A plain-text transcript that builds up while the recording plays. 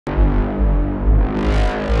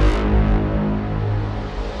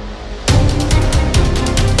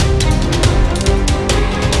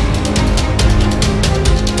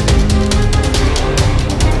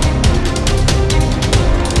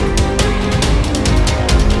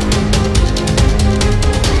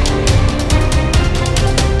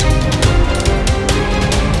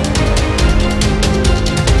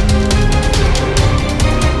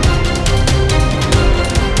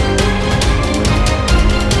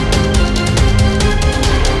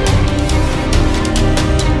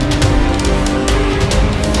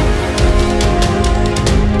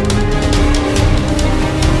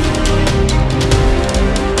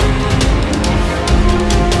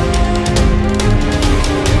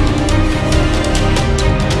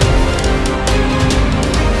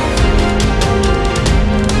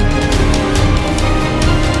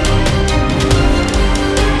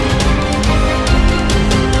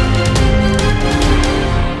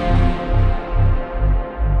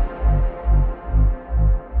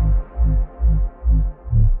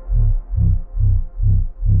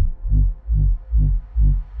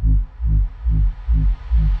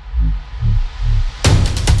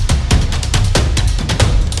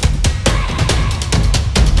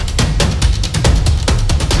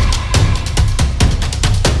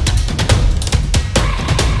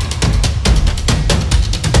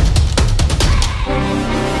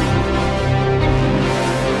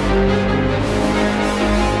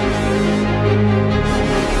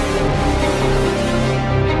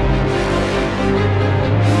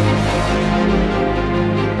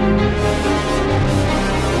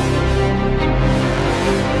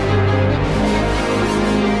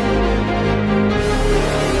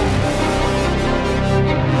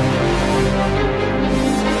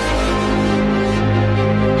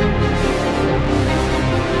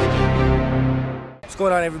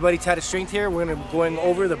on, everybody? Tied Strength here. We're going to be going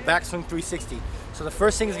over the backswing 360. So the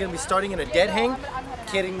first thing is going to be starting in a dead hang,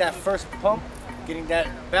 getting that first pump, getting that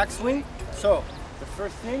backswing. So the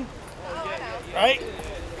first thing, right,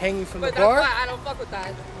 hanging from the bar,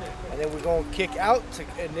 and then we're going to kick out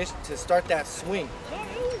to start that swing.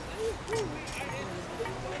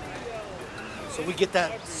 So we get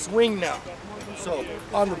that swing now. So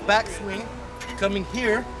on the backswing, coming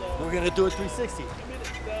here, we're going to do a 360.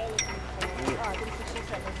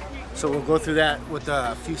 So we'll go through that with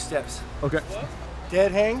a few steps. Okay.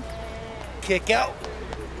 Dead hang, kick out.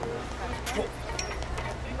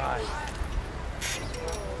 Nice.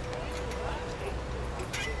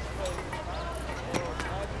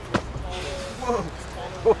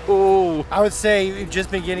 Whoa. I would say you've just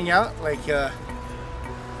been getting out, like to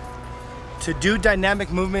do dynamic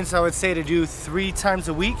movements, I would say to do 3 times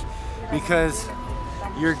a week, because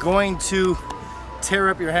you're going to tear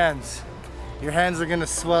up your hands. Your hands are gonna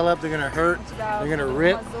swell up, they're gonna hurt, they're gonna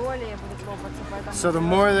rip. So the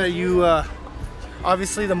more that you,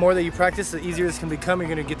 obviously the more that you practice, the easier this can become, you're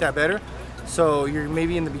gonna get that better. So you're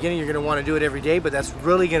maybe in the beginning, you're gonna wanna do it every day, but that's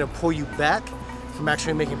really gonna pull you back from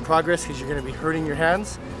actually making progress, because you're gonna be hurting your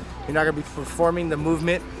hands. You're not gonna be performing the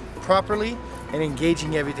movement properly and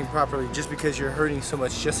engaging everything properly just because you're hurting so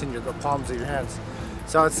much just in the palms of your hands.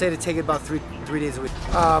 So I would say to take it about three days a week.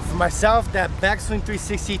 For myself, that backswing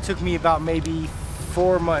 360 took me about maybe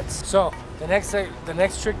 4 months. So the next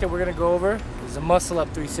trick that we're gonna go over is a muscle up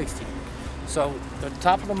 360. So the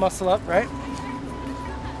top of the muscle up, right?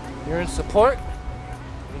 You're in support.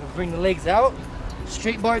 You're gonna bring the legs out,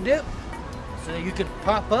 straight bar dip, so that you can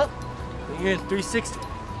pop up, and you're in 360.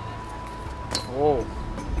 Whoa.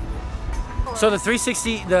 So the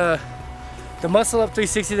 360, the muscle up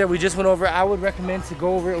 360 that we just went over, I would recommend to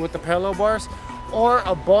go over it with the parallel bars or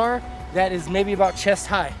a bar that is maybe about chest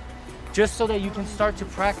high, just so that you can start to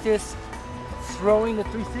practice throwing the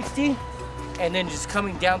 360 and then just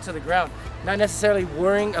coming down to the ground. Not necessarily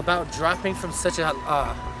worrying about dropping from such a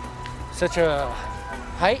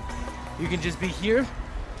height. You can just be here,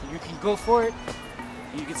 you can go for it,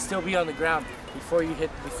 you can still be on the ground before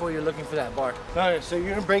you're looking for that bar. All right, so you're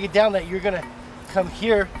gonna break it down that you're gonna come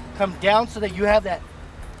here, come down, so that you have that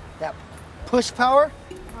push power.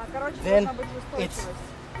 Then it's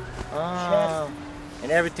chest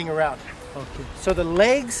and everything around. Okay. So the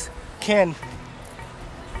legs can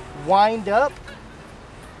wind up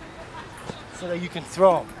so that you can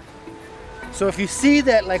throw them. So if you see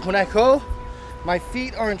that, like when I go, my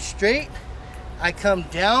feet aren't straight, I come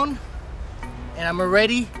down and I'm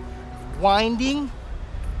already winding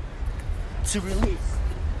to release.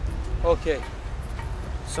 Okay.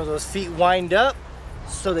 So those feet wind up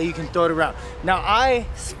so that you can throw it around. Now I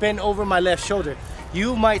spin over my left shoulder.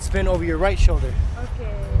 You might spin over your right shoulder.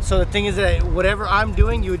 Okay. So the thing is that whatever I'm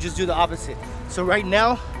doing, you would just do the opposite. So right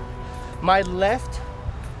now, my left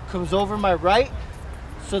comes over my right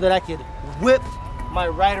so that I could whip my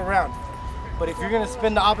right around. But if you're gonna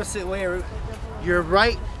spin the opposite way, your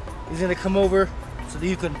right is gonna come over so that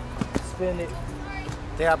you can spin it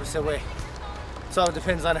the opposite way. So it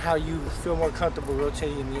depends on how you feel more comfortable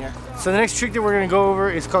rotating in the air. So the next trick that we're gonna go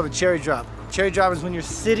over is called the cherry drop. Cherry drop is when you're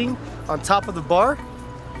sitting on top of the bar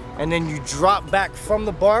and then you drop back from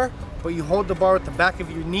the bar, but you hold the bar with the back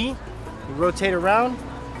of your knee, you rotate around,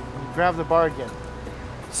 and you grab the bar again.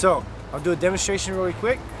 So I'll do a demonstration really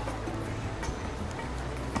quick.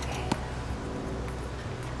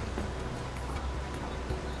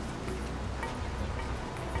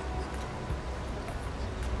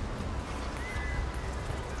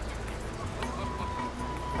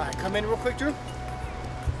 Alright, come in real quick, Drew.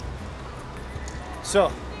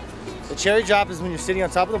 So, the cherry drop is when you're sitting on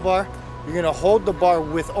top of the bar. You're gonna hold the bar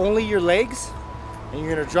with only your legs, and you're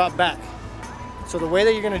gonna drop back. So the way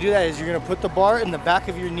that you're gonna do that is you're gonna put the bar in the back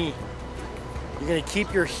of your knee. You're gonna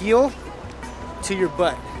keep your heel to your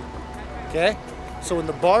butt, okay? So when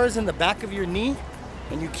the bar is in the back of your knee,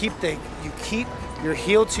 and you keep your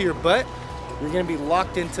heel to your butt, you're gonna be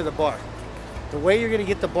locked into the bar. The way you're gonna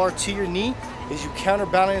get the bar to your knee is you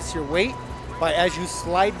counterbalance your weight by, as you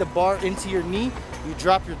slide the bar into your knee, you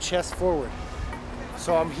drop your chest forward.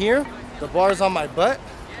 So I'm here, the bar's on my butt.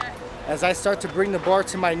 As I start to bring the bar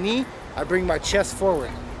to my knee, I bring my chest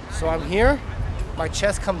forward. So I'm here, my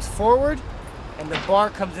chest comes forward, and the bar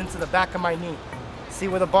comes into the back of my knee. See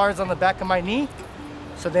where the bar is on the back of my knee?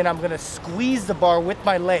 So then I'm gonna squeeze the bar with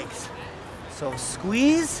my legs. So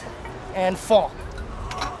squeeze and fall.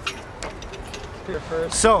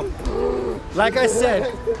 So, like I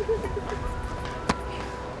said,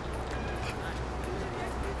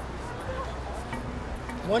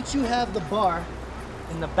 once you have the bar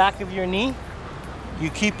in the back of your knee, you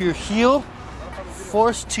keep your heel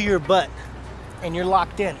forced to your butt and you're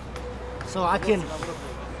locked in. So I can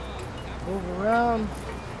move around.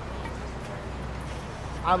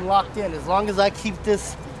 I'm locked in. As long as I keep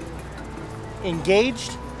this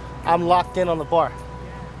engaged, I'm locked in on the bar.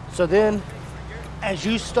 So then as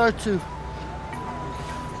you start to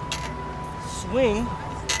swing,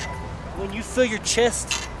 when you feel your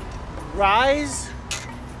chest rise,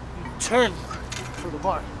 you turn for the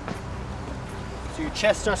bar. So your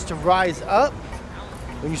chest starts to rise up.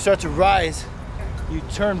 When you start to rise, you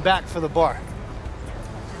turn back for the bar.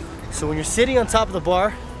 So when you're sitting on top of the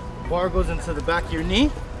bar goes into the back of your knee,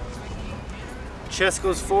 chest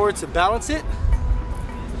goes forward to balance it,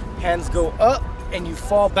 hands go up, and you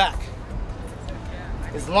fall back.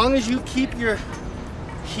 As long as you keep your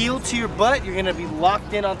heel to your butt, you're gonna be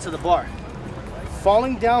locked in onto the bar.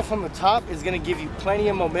 Falling down from the top is gonna give you plenty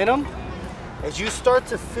of momentum. As you start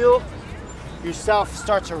to feel yourself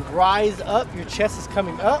start to rise up, your chest is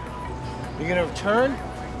coming up, you're gonna turn,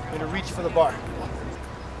 you're gonna reach for the bar.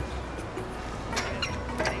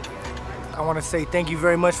 I want to say thank you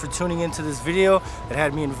very much for tuning into this video that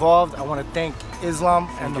had me involved. I want to thank Islam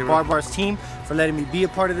and the Bar Bars team for letting me be a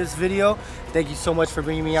part of this video. Thank you so much for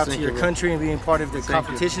bringing me out to your country and being part of the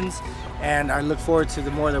competitions. And I look forward to the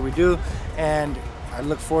more that we do. And I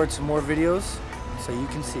look forward to more videos so you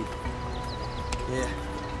can see. Yeah,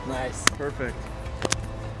 nice. Perfect.